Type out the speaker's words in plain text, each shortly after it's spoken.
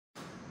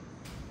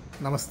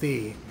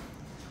Namaste.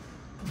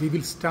 We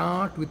will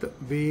start with the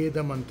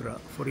Veda mantra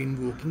for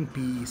invoking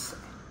peace.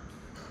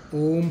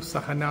 Om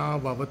Sahana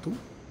Vavatu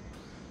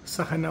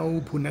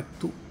Sahanau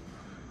Bhunaktu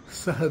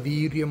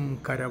Sahaviryam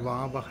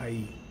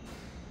Karavavahai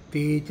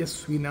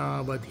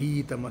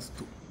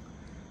Tejasvinavadhitamastu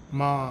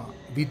Ma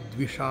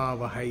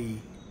Vidvishavahai.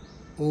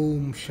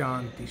 Om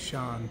Shanti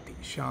Shanti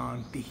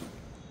Shanti.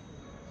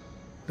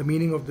 The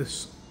meaning of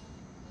this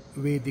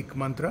Vedic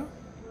mantra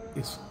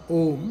is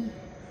Om,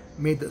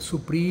 may the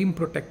Supreme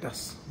protect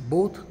us,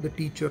 both the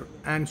teacher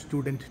and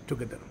student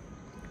together.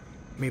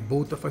 May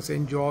both of us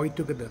enjoy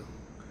together.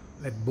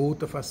 Let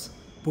both of us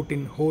put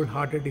in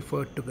wholehearted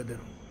effort together.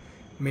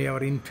 May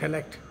our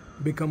intellect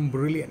become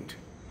brilliant.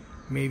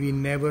 May we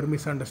never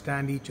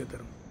misunderstand each other.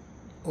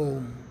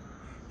 Om.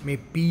 May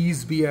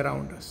peace be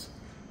around us.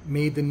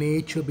 May the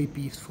nature be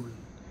peaceful.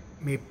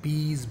 May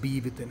peace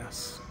be within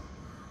us.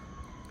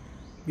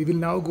 We will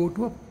now go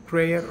to a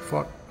prayer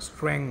for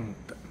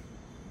strength.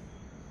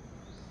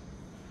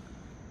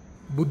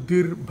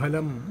 Buddhir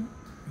bhalam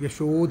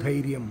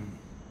yashodhairyam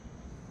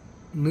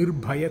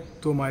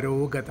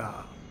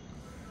nirbhayatvamarogata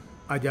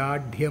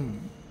ajadhyam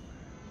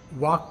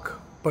vak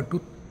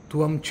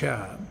patutvam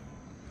cha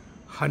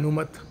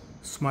hanumat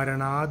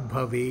smaranad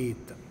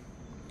bhavet.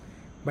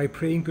 By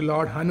praying to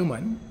Lord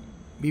Hanuman,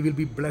 we will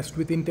be blessed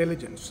with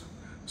intelligence,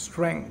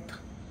 strength,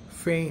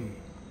 fame,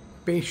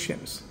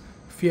 patience,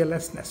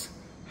 fearlessness,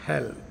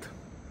 health.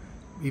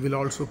 We will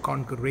also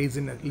conquer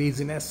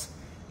laziness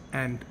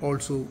and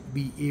also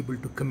be able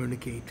to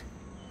communicate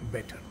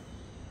better.